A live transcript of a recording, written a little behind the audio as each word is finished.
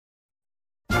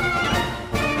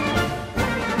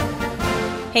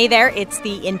Hey there, it's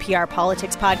the NPR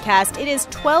Politics Podcast. It is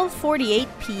 12:48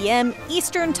 p.m.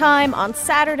 Eastern Time on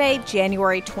Saturday,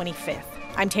 January 25th.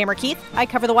 I'm Tamara Keith. I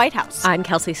cover the White House. I'm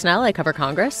Kelsey Snell. I cover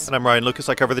Congress. And I'm Ryan Lucas.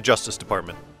 I cover the Justice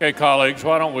Department. Hey, colleagues,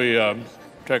 why don't we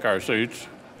take our seats?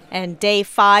 And day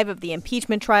 5 of the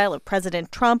impeachment trial of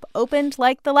President Trump opened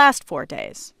like the last 4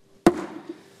 days.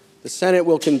 The Senate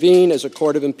will convene as a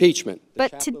court of impeachment.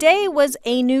 But today was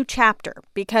a new chapter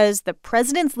because the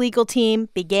president's legal team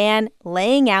began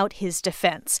laying out his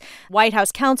defense. White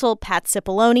House counsel Pat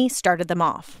Cipollone started them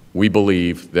off. We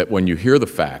believe that when you hear the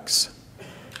facts,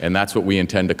 and that's what we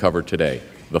intend to cover today,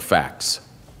 the facts,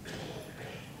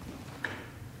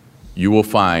 you will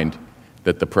find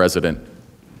that the president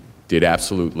did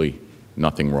absolutely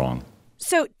nothing wrong.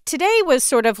 So today was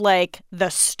sort of like the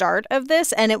start of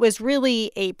this, and it was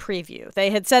really a preview.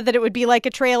 They had said that it would be like a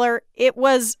trailer. It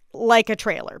was like a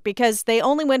trailer because they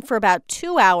only went for about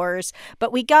 2 hours,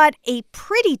 but we got a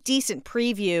pretty decent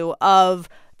preview of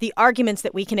the arguments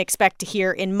that we can expect to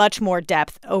hear in much more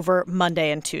depth over Monday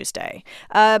and Tuesday.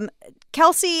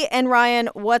 Kelsey and Ryan,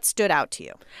 what stood out to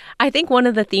you? I think one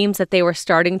of the themes that they were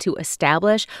starting to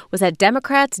establish was that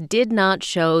Democrats did not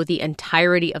show the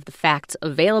entirety of the facts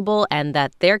available and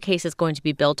that their case is going to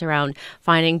be built around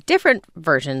finding different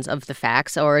versions of the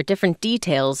facts or different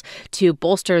details to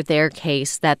bolster their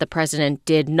case that the president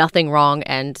did nothing wrong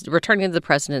and returning to the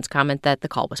president's comment that the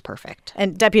call was perfect.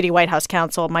 And Deputy White House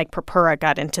counsel Mike Purpura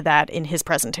got into that in his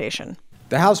presentation.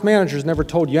 The House managers never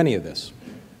told you any of this.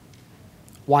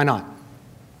 Why not?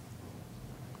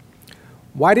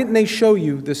 Why didn't they show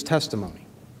you this testimony?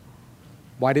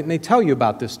 Why didn't they tell you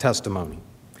about this testimony?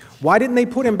 Why didn't they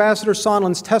put Ambassador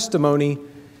Sondland's testimony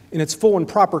in its full and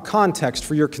proper context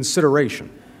for your consideration?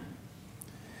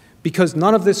 Because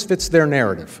none of this fits their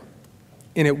narrative,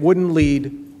 and it wouldn't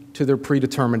lead to their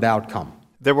predetermined outcome.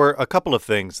 There were a couple of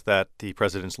things that the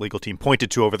president's legal team pointed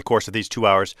to over the course of these 2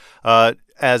 hours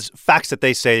as facts that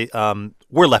they say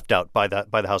were left out by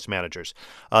the House managers.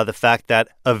 The fact that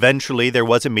eventually there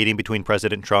was a meeting between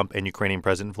President Trump and Ukrainian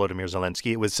President Volodymyr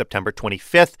Zelensky. It was September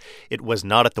 25th. It was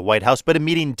not at the White House, but a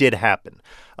meeting did happen.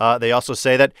 They also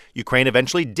say that Ukraine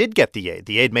eventually did get the aid.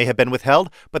 The aid may have been withheld,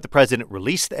 but the president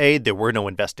released the aid. There were no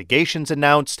investigations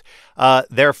announced.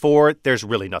 Therefore, there's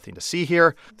really nothing to see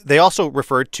here. They also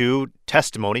referred to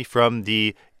testimony from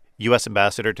the U.S.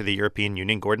 ambassador to the European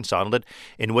Union, Gordon Sondland,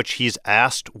 in which he's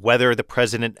asked whether the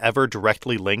president ever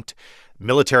directly linked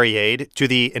military aid to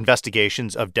the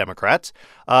investigations of Democrats.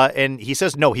 And he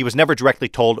says, no, he was never directly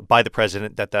told by the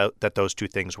president that those two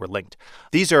things were linked.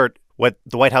 These are what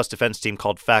the White House defense team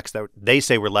called facts that they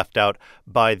say were left out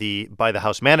by the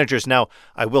House managers. Now,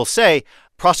 I will say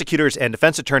prosecutors and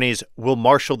defense attorneys will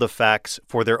marshal the facts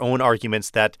for their own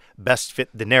arguments that best fit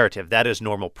the narrative. That is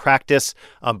normal practice.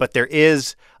 But there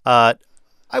is, I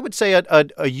would say,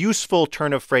 a useful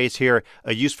turn of phrase here,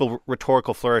 a useful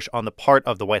rhetorical flourish on the part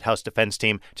of the White House defense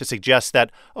team to suggest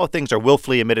that, things are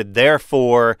willfully omitted.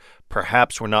 Therefore,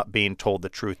 perhaps we're not being told the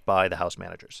truth by the House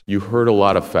managers. You heard a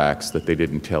lot of facts that they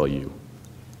didn't tell you.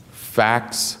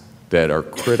 Facts that are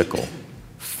critical.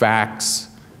 Facts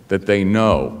that they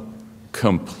know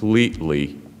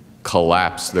completely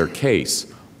collapse their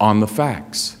case on the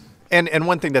facts. And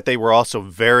one thing that they were also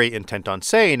very intent on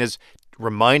saying is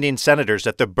reminding senators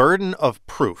that the burden of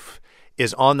proof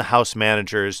is on the House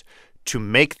managers to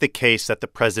make the case that the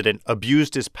president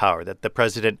abused his power, that the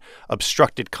president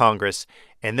obstructed Congress,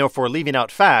 and therefore leaving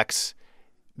out facts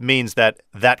means that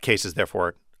that case is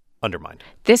therefore undermined.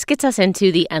 This gets us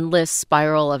into the endless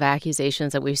spiral of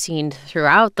accusations that we've seen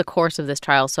throughout the course of this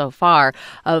trial so far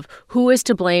of who is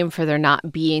to blame for there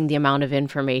not being the amount of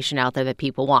information out there that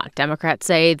people want. Democrats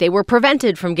say they were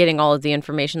prevented from getting all of the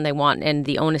information they want, and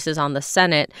the onus is on the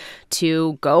Senate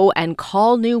to go and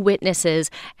call new witnesses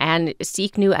and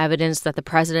seek new evidence that the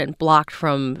president blocked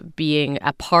from being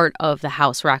a part of the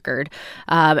House record.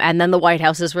 And then the White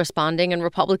House is responding, and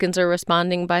Republicans are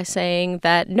responding by saying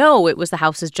that, no, it was the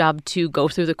House's job to go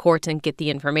through the courts and get the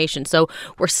information. So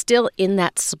we're still in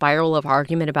that spiral of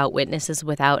argument about witnesses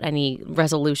without any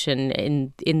resolution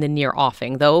in the near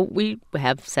offing, though we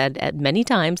have said at many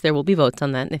times there will be votes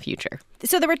on that in the future.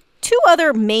 So there were two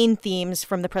other main themes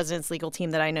from the president's legal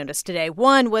team that I noticed today.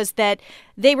 One was that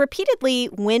they repeatedly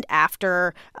went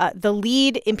after the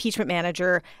lead impeachment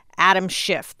manager, Adam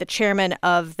Schiff, the chairman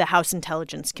of the House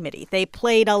Intelligence Committee. They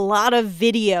played a lot of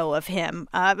video of him,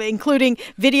 including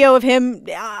video of him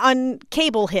on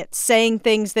cable hits saying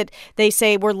things that they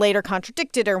say were later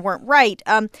contradicted or weren't right.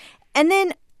 And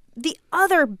then The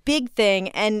other big thing,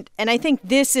 and I think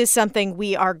this is something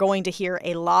we are going to hear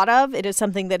a lot of. It is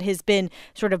something that has been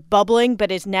sort of bubbling,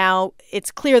 but is now, it's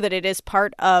clear that it is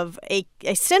part of a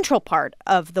central part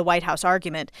of the White House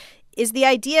argument, is the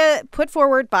idea put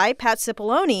forward by Pat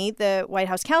Cipollone, the White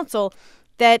House counsel,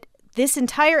 that this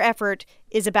entire effort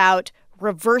is about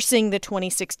reversing the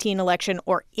 2016 election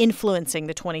or influencing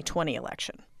the 2020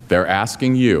 election. They're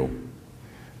asking you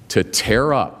to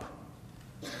tear up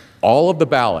all of the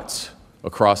ballots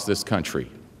across this country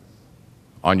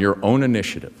on your own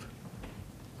initiative.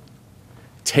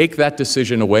 Take that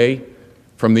decision away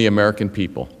from the American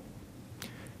people.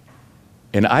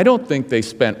 And I don't think they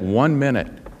spent 1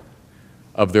 minute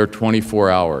of their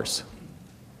 24 hours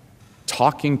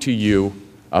talking to you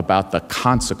about the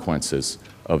consequences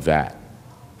of that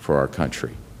for our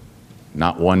country.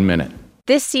 Not 1 minute.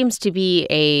 This seems to be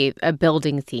a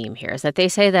building theme here, is that they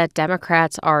say that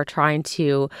Democrats are trying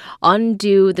to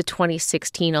undo the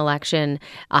 2016 election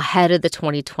ahead of the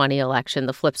 2020 election.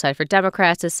 The flip side for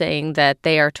Democrats is saying that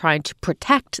they are trying to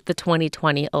protect the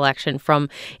 2020 election from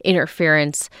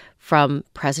interference from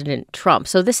President Trump.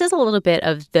 So this is a little bit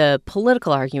of the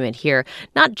political argument here,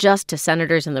 not just to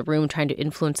senators in the room trying to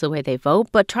influence the way they vote,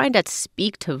 but trying to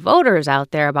speak to voters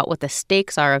out there about what the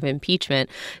stakes are of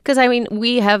impeachment. Because, I mean,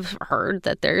 we have heard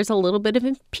that there's a little bit of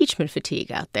impeachment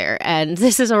fatigue out there. And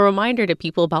this is a reminder to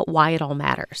people about why it all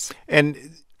matters. And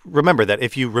remember that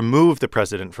if you remove the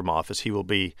president from office, he will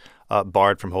be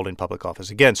barred from holding public office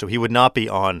again. So he would not be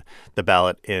on the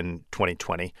ballot in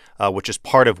 2020, which is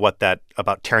part of what that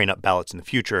about tearing up ballots in the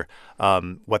future,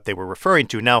 what they were referring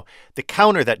to. Now, the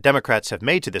counter that Democrats have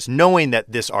made to this, knowing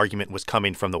that this argument was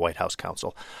coming from the White House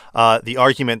counsel, the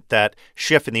argument that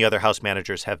Schiff and the other House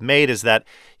managers have made is that,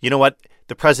 you know what,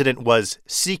 the president was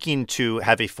seeking to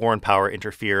have a foreign power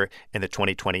interfere in the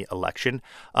 2020 election.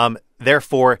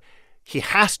 Therefore, he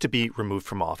has to be removed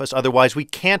from office. Otherwise, we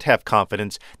can't have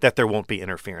confidence that there won't be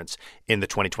interference in the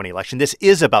 2020 election. This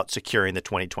is about securing the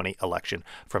 2020 election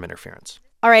from interference.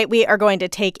 All right, we are going to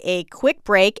take a quick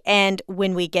break. And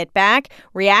when we get back,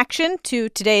 reaction to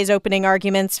today's opening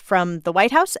arguments from the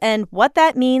White House and what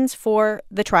that means for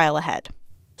the trial ahead.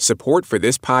 Support for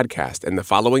this podcast and the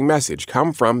following message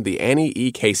come from the Annie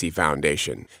E. Casey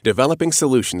Foundation, developing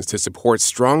solutions to support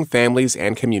strong families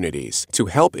and communities to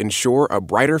help ensure a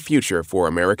brighter future for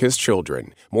America's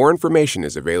children. More information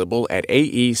is available at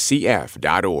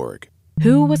aecf.org.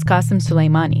 Who was Qasem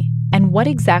Soleimani, and what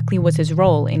exactly was his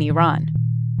role in Iran?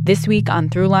 This week on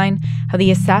Throughline, how the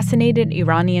assassinated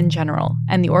Iranian general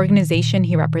and the organization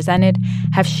he represented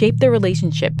have shaped the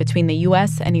relationship between the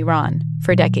U.S. and Iran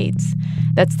for decades.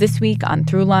 That's this week on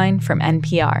Throughline from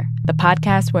NPR, the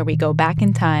podcast where we go back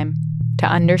in time to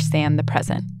understand the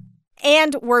present.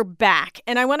 And we're back.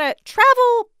 And I want to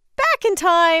travel back in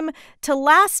time to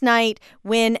last night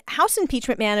when House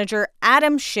impeachment manager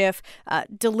Adam Schiff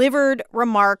delivered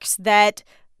remarks that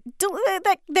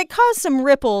caused some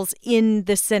ripples in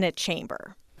the Senate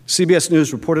chamber. CBS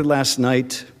News reported last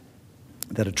night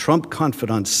that a Trump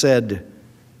confidant said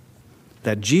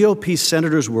that GOP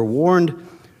senators were warned,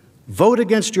 vote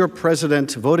against your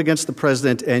president, vote against the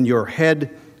president, and your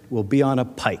head will be on a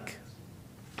pike.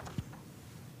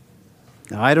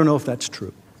 Now, I don't know if that's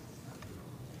true.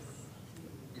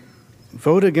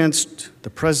 Vote against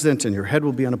the president and your head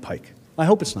will be on a pike. I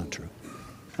hope it's not true.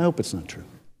 I hope it's not true.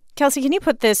 Kelsey, can you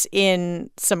put this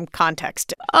in some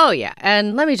context? Oh, yeah.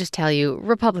 And let me just tell you,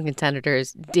 Republican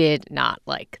senators did not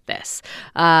like this.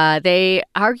 They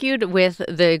argued with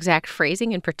the exact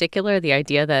phrasing, in particular, the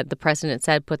idea that the president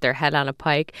said put their head on a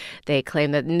pike. They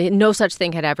claim that no such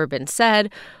thing had ever been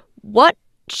said. What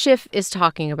Schiff is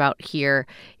talking about here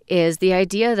is the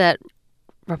idea that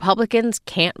Republicans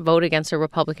can't vote against a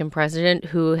Republican president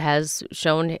who has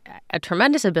shown a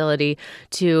tremendous ability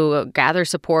to gather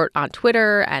support on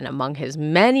Twitter and among his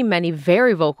many, many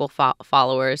very vocal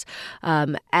followers,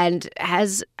 and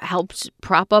has helped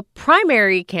prop up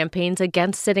primary campaigns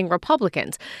against sitting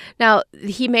Republicans. Now,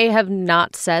 he may have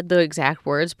not said the exact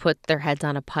words, put their heads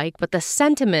on a pike, but the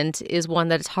sentiment is one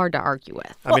that it's hard to argue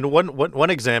with. I mean, one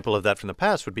example of that from the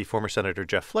past would be former Senator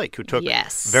Jeff Flake, who took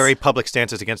very public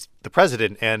stances against the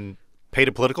president and paid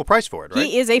a political price for it, right?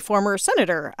 He is a former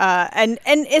senator. And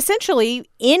essentially,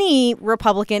 any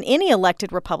Republican, any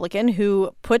elected Republican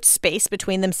who puts space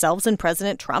between themselves and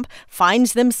President Trump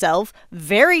finds themselves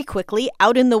very quickly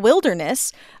out in the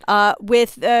wilderness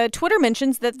with Twitter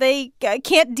mentions that they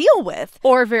can't deal with.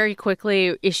 Or very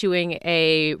quickly issuing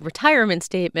a retirement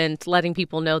statement, letting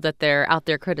people know that they're out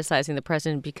there criticizing the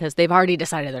president because they've already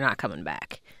decided they're not coming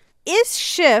back. Is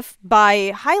Schiff,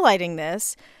 by highlighting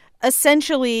this,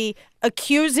 essentially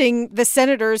accusing the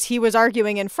senators he was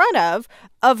arguing in front of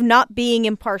not being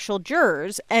impartial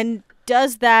jurors. And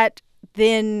does that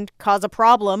then cause a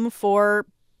problem for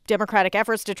Democratic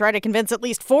efforts to try to convince at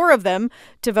least 4 of them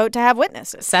to vote to have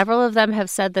witnesses? Several of them have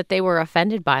said that they were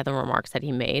offended by the remarks that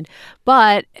he made,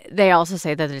 but they also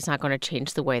say that it's not going to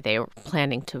change the way they were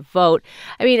planning to vote.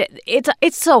 I mean,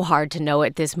 it's so hard to know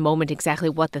at this moment exactly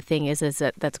what the thing is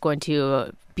that's going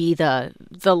to be the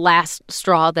last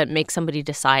straw that makes somebody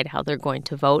decide how they're going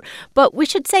to vote. But we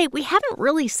should say we haven't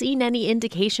really seen any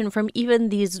indication from even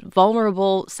these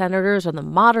vulnerable senators or the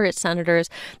moderate senators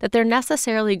that they're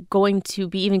necessarily going to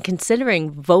be even considering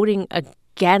voting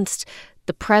against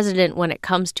the president when it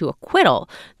comes to acquittal.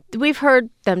 We've heard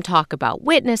them talk about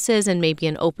witnesses and maybe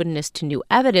an openness to new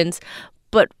evidence,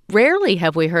 but rarely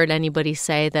have we heard anybody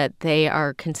say that they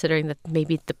are considering that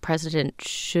maybe the president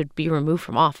should be removed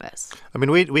from office. I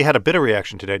mean, we had a bit of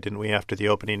reaction today, didn't we, after the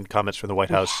opening comments from the White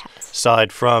House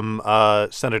side from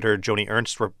Senator Joni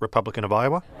Ernst, Republican of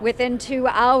Iowa? Within 2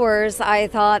 hours, I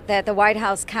thought that the White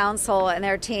House counsel and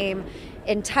their team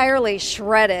entirely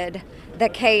shredded the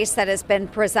case that has been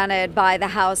presented by the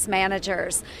House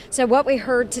managers. So what we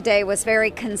heard today was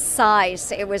very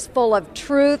concise. It was full of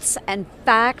truths and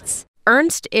facts.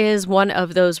 Ernst is one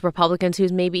of those Republicans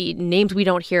whose maybe names we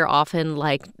don't hear often,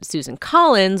 like Susan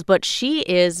Collins, but she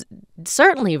is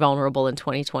certainly vulnerable in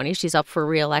 2020. She's up for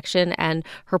re-election, and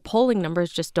her polling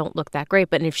numbers just don't look that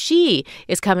great. But if she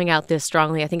is coming out this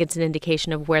strongly, I think it's an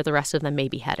indication of where the rest of them may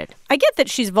be headed. I get that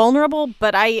she's vulnerable,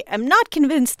 but I am not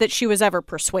convinced that she was ever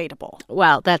persuadable.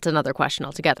 Well, that's another question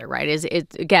altogether, right?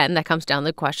 Again, that comes down to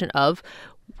the question of,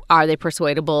 are they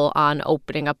persuadable on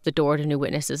opening up the door to new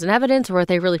witnesses and evidence, or are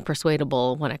they really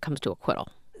persuadable when it comes to acquittal?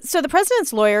 So the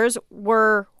president's lawyers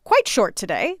were quite short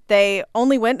today. They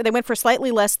went for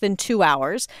slightly less than 2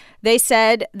 hours. They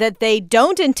said that they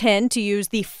don't intend to use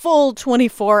the full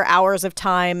 24 hours of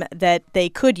time that they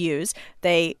could use.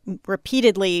 They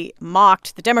repeatedly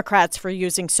mocked the Democrats for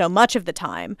using so much of the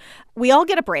time. We all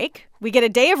get a break. We get a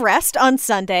day of rest on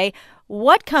Sunday.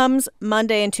 What comes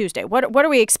Monday and Tuesday? What are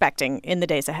we expecting in the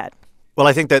days ahead? Well,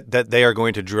 I think that they are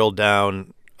going to drill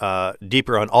down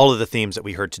deeper on all of the themes that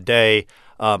we heard today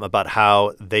about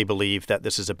how they believe that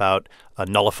this is about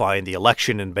nullifying the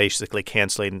election and basically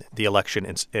canceling the election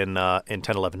in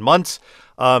 10-11 months,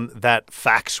 that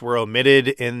facts were omitted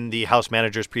in the House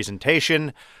manager's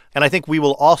presentation. And I think we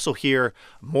will also hear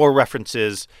more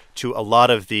references to a lot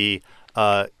of the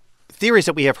theories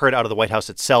that we have heard out of the White House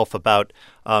itself about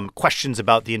questions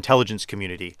about the intelligence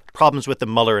community, problems with the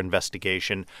Mueller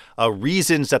investigation,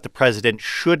 reasons that the president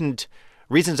should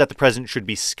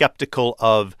be skeptical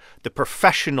of the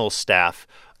professional staff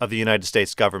of the United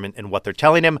States government and what they're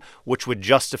telling him, which would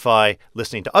justify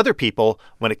listening to other people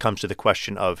when it comes to the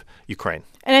question of Ukraine.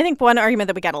 And I think one argument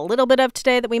that we got a little bit of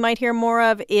today that we might hear more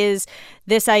of is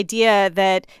this idea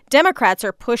that Democrats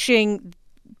are pushing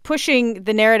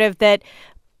the narrative that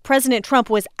President Trump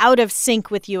was out of sync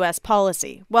with U.S.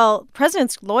 policy. Well,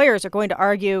 president's lawyers are going to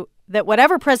argue that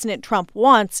whatever President Trump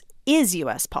wants is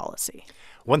U.S. policy.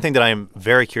 One thing that I am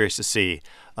very curious to see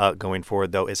going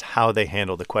forward, though, is how they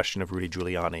handle the question of Rudy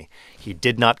Giuliani. He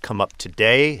did not come up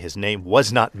today. His name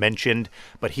was not mentioned,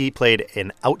 but he played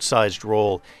an outsized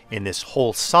role in this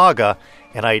whole saga,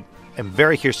 and I am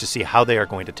very curious to see how they are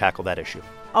going to tackle that issue.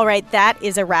 All right, that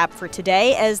is a wrap for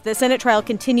today. As the Senate trial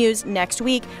continues next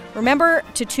week, remember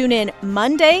to tune in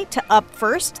Monday to Up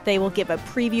First. They will give a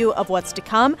preview of what's to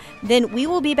come. Then we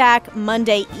will be back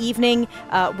Monday evening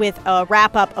with a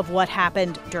wrap-up of what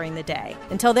happened during the day.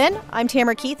 Until then, I'm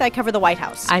Tamara Keith. I cover the White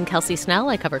House. I'm Kelsey Snell.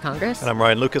 I cover Congress. And I'm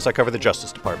Ryan Lucas. I cover the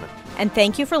Justice Department. And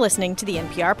thank you for listening to the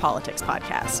NPR Politics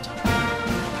Podcast.